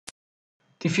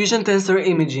Diffusion Tensor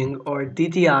Imaging, or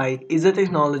DTI, is a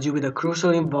technology with a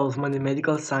crucial involvement in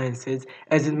medical sciences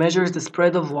as it measures the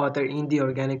spread of water in the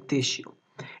organic tissue.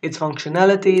 Its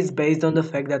functionality is based on the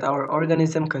fact that our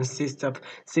organism consists of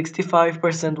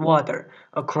 65% water,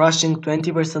 a crushing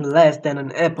 20% less than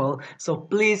an apple, so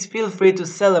please feel free to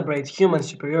celebrate human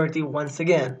superiority once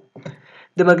again.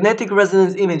 The magnetic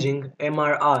resonance imaging,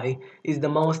 MRI, is the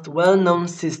most well-known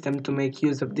system to make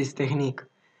use of this technique.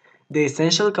 The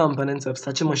essential components of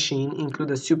such a machine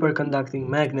include a superconducting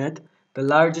magnet, the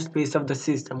largest piece of the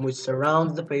system which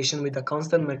surrounds the patient with a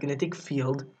constant magnetic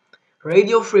field,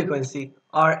 radio frequency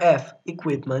 (RF)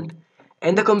 equipment,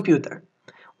 and a computer.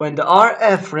 When the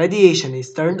RF radiation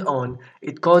is turned on,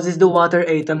 it causes the water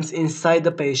atoms inside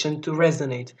the patient to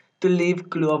resonate, to leave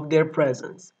clue of their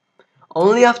presence.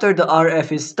 Only after the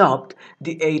RF is stopped,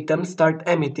 the atoms start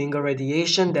emitting a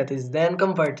radiation that is then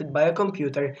converted by a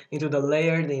computer into the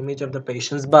layered image of the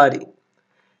patient's body.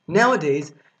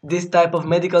 Nowadays, this type of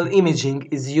medical imaging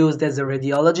is used as a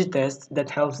radiology test that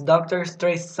helps doctors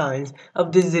trace signs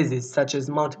of diseases such as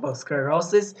multiple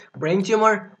sclerosis, brain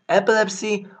tumor,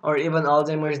 epilepsy, or even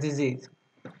Alzheimer's disease.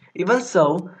 Even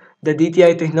so, the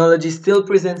DTI technology still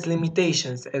presents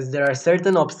limitations as there are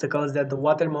certain obstacles that the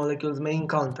water molecules may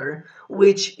encounter,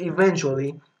 which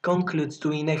eventually concludes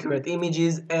to inaccurate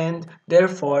images and,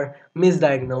 therefore,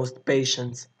 misdiagnosed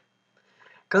patients.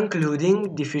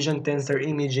 Concluding, diffusion tensor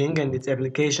imaging and its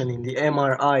application in the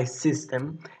MRI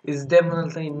system is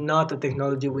definitely not a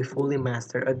technology we fully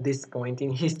master at this point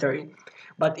in history,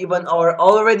 but even our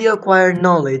already acquired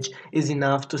knowledge is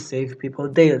enough to save people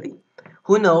daily.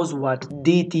 Who knows what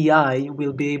DTI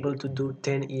will be able to do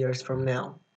 10 years from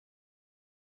now?